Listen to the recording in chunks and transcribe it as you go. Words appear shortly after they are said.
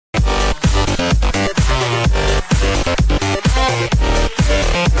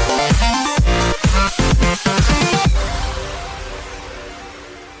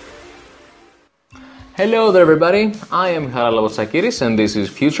Hello there everybody, I am Haralabos Sakiris and this is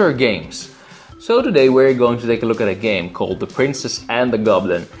Future Games. So today we're going to take a look at a game called The Princess and the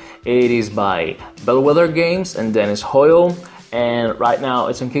Goblin. It is by Bellwether Games and Dennis Hoyle, and right now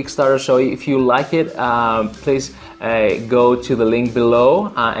it's on Kickstarter, so if you like it, please go to the link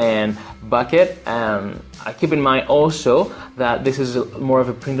below and back it. Keep in mind also that this is more of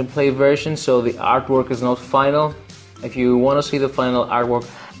a print and play version, so the artwork is not final. If you want to see the final artwork,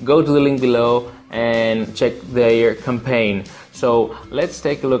 go to the link below and check their campaign. So let's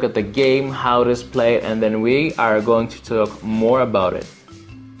take a look at the game, how it is played, and then we are going to talk more about it.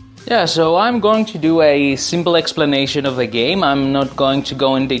 Yeah, so I'm going to do a simple explanation of the game. I'm not going to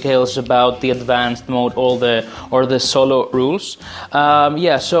go in details about the advanced mode or the solo rules.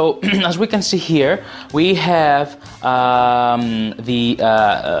 So as we can see here, we have the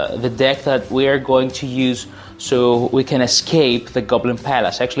deck that we are going to use so we can escape the Goblin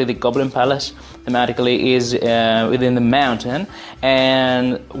Palace. Actually, the Goblin Palace thematically is within the mountain,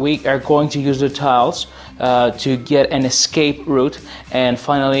 and we are going to use the tiles to get an escape route and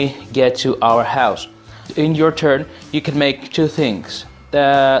finally get to our house. In your turn, you can make two things.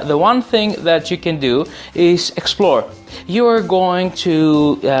 The one thing that you can do is explore. You are going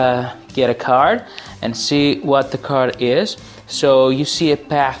to get a card and see what the card is. So you see a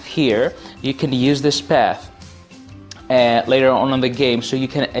path here. You can use this path later on in the game so you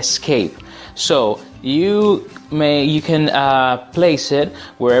can escape. So you can place it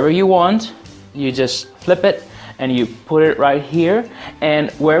wherever you want. You just flip it and you put it right here,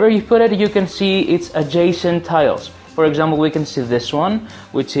 and wherever you put it you can see its adjacent tiles. For example, we can see this one,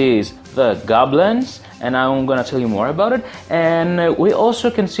 which is the goblins, and I'm gonna tell you more about it. And we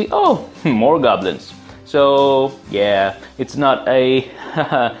also can see, more goblins. So yeah, it's not a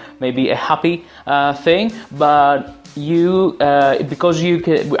maybe a happy thing, but you because you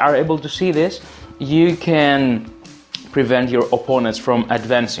are able to see this, you can prevent your opponents from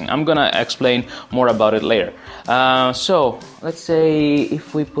advancing. I'm gonna explain more about it later. So let's say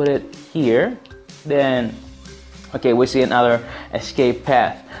if we put it here, then okay, we see another escape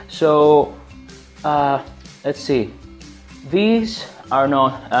path. So let's see, these are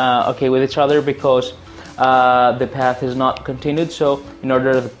not okay with each other because the path is not continued. So in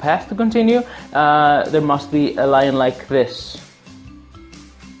order for the path to continue, there must be a line like this.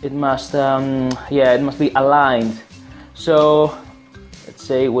 It must it must be aligned. So let's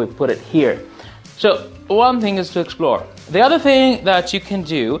say we put it here. So one thing is to explore. The other thing that you can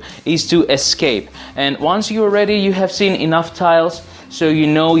do is to escape. And once you're ready, you have seen enough tiles, so you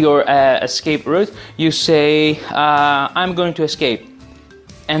know your escape route. You say, I'm going to escape.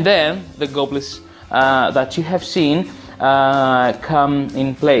 And then the goblins that you have seen come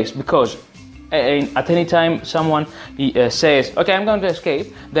in place, because at any time someone says, okay, I'm going to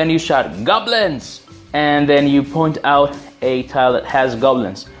escape, then you shout goblins, and then you point out a tile that has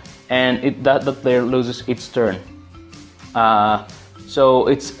goblins, and that player loses its turn. So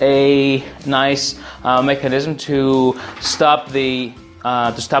it's a nice mechanism to stop the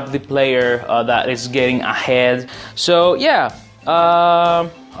player that is getting ahead. So yeah.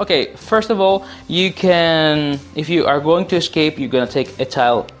 Okay, first of all, you can, if you are going to escape, you're gonna take a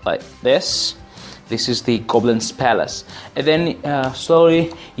tile like this. This is the Goblin's Palace, and then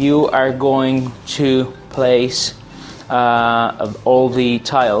slowly you are going to place all the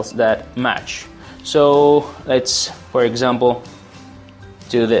tiles that match. So let's, for example,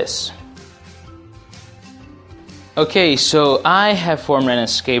 do this. Okay, so I have formed an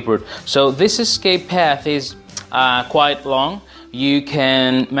escape route. So this escape path is quite long. You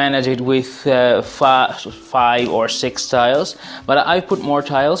can manage it with 5 or 6 tiles, but I put more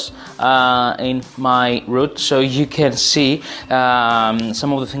tiles in my route so you can see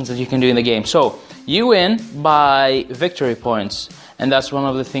some of the things that you can do in the game. So you win by victory points, and that's one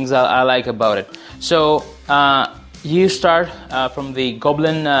of the things that I like about it. So you start from the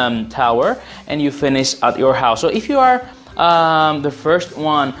Goblin Tower and you finish at your house. So if you are the first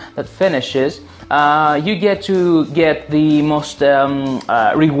one that finishes, you get to get the most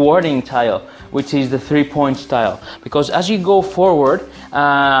rewarding tile, which is the 3 points tile, because as you go forward,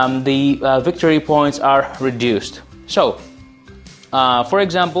 the victory points are reduced. So, for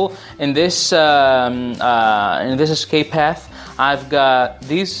example, in this escape path, I've got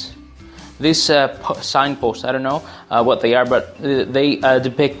these signposts. I don't know what they are, but they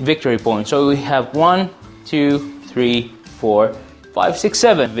depict victory points. So we have 1, 2, 3, 4, 5, 6,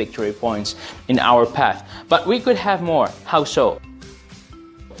 7 victory points in our path, but we could have more. How so?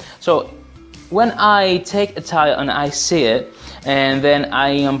 So when I take a tile and I see it, and then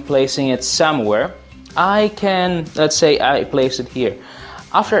I am placing it somewhere, I can, let's say I place it here.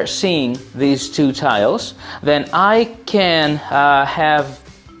 after seeing these two tiles, then I can have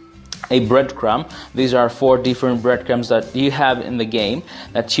a breadcrumb. These are 4 different breadcrumbs that you have in the game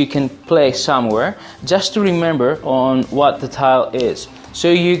that you can place somewhere just to remember on what the tile is. So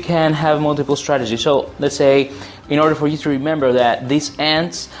you can have multiple strategies. So let's say, in order for you to remember that this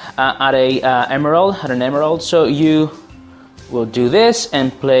ends at an emerald, so you will do this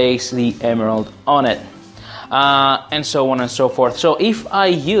and place the emerald on it, and so on and so forth. So if I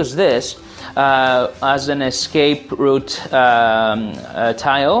use this as an escape route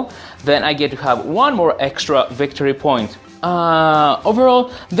tile, then I get to have 1 more extra victory point.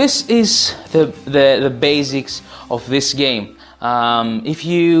 Overall, this is the basics of this game. If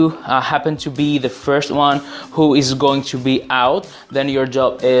you happen to be the first one who is going to be out, then your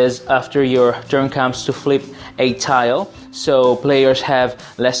job is, after your turn comes, to flip a tile. So players have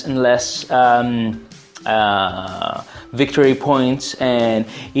less and less victory points, and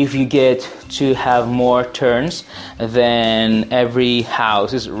if you get to have more turns, then every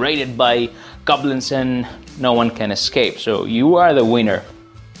house is raided by goblins and no one can escape, so you are the winner.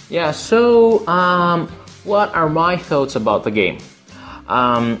 Yeah, so what are my thoughts about the game?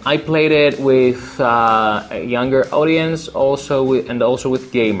 I played it with a younger audience, also with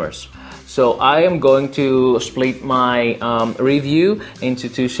gamers. So I am going to split my review into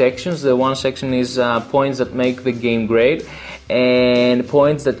 2 sections. The one section is points that make the game great and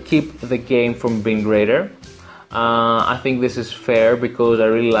points that keep the game from being greater. I think this is fair because I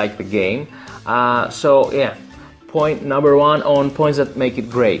really like the game. So yeah, point number 1 on points that make it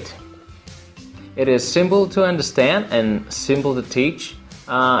great. It is simple to understand and simple to teach.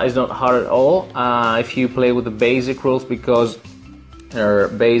 It's not hard at all if you play with the basic rules, because there are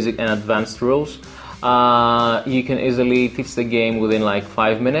basic and advanced rules. You can easily teach the game within like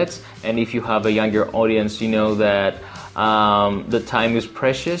 5 minutes, and if you have a younger audience, you know that the time is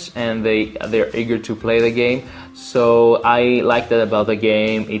precious and they're eager to play the game. So I like that about the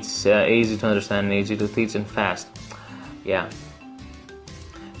game. It's easy to understand and easy to teach and fast. Yeah.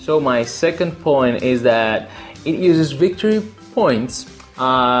 So my second point is that it uses victory points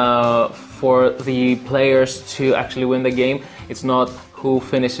for the players to actually win the game. It's not who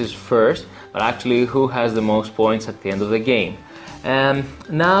finishes first, but actually who has the most points at the end of the game. And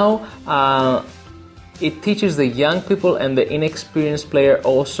now it teaches the young people and the inexperienced player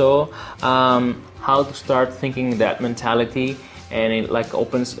also how to start thinking that mentality, and it like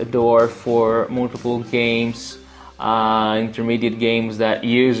opens a door for multiple games, intermediate games that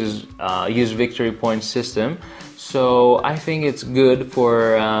use victory point system. So I think it's good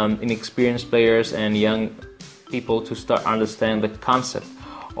for inexperienced players and young people to start understand the concept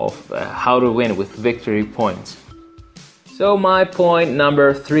of how to win with victory points. So my point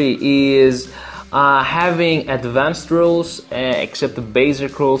number 3 is having advanced rules, except the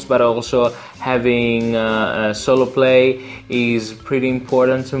basic rules, but also having solo play is pretty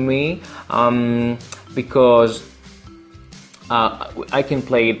important to me, because I can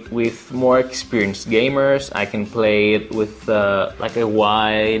play it with more experienced gamers. I can play it with like a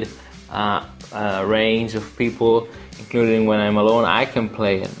wide range of people, including when I'm alone. I can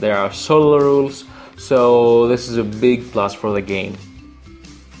play it. There are solo rules, so this is a big plus for the game.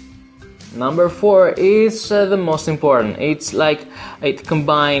 Number 4 is the most important. It's like it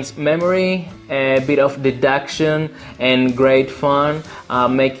combines memory, a bit of deduction, and great fun,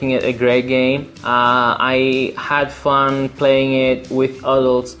 making it a great game. I had fun playing it with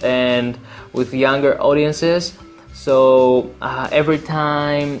adults and with younger audiences. So every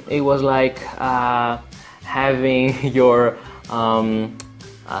time it was like having your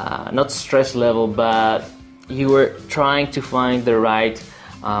not stress level, but you were trying to find the right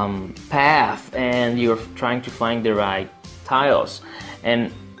path, and you're trying to find the right tiles,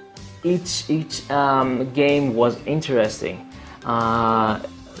 and each game was interesting.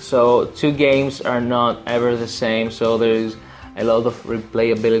 So 2 games are not ever the same, so there's a lot of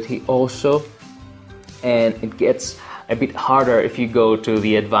replayability also, and it gets a bit harder if you go to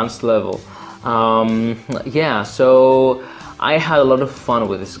the advanced level. Yeah, so I had a lot of fun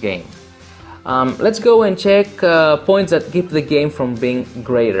with this game. Let's go and check points that keep the game from being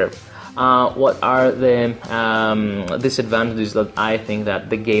greater. What are the disadvantages that I think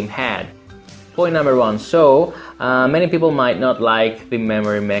that the game had? Point number 1. So many people might not like the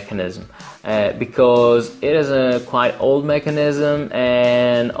memory mechanism because it is a quite old mechanism,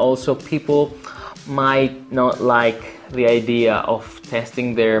 and also people might not like the idea of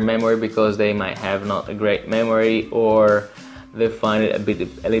testing their memory because they might have not a great memory, or they find it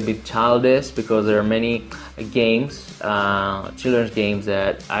a little bit childish, because there are many games, children's games,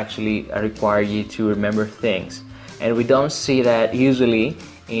 that actually require you to remember things. and we don't see that usually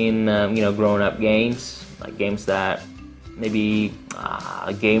in grown-up games, like games that maybe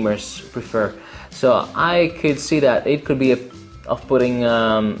gamers prefer. So I could see that it could be a off-putting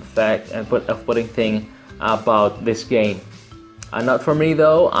off-putting thing about this game. Not for me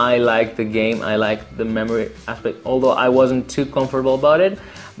though. I like the game. I like the memory aspect, although I wasn't too comfortable about it.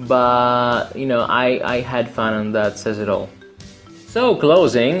 But I had fun, and that says it all. So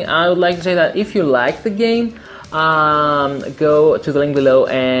closing, I would like to say that if you like the game, go to the link below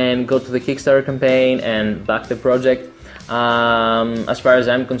and go to the Kickstarter campaign and back the project. As far as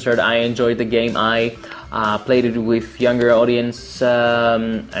I'm concerned, I enjoyed the game. I played it with younger audience,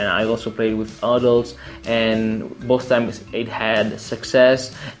 and I also played with adults, and both times it had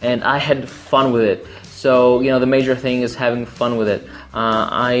success and I had fun with it. So the major thing is having fun with it.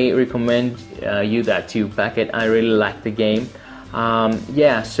 I recommend you that to back it. I really like the game.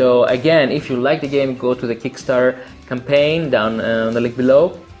 Yeah, so again, if you like the game, go to the Kickstarter campaign down the link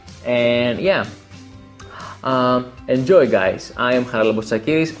below, and yeah, enjoy guys. I am Harald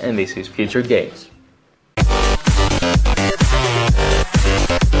Boutsakiris and this is Future Games.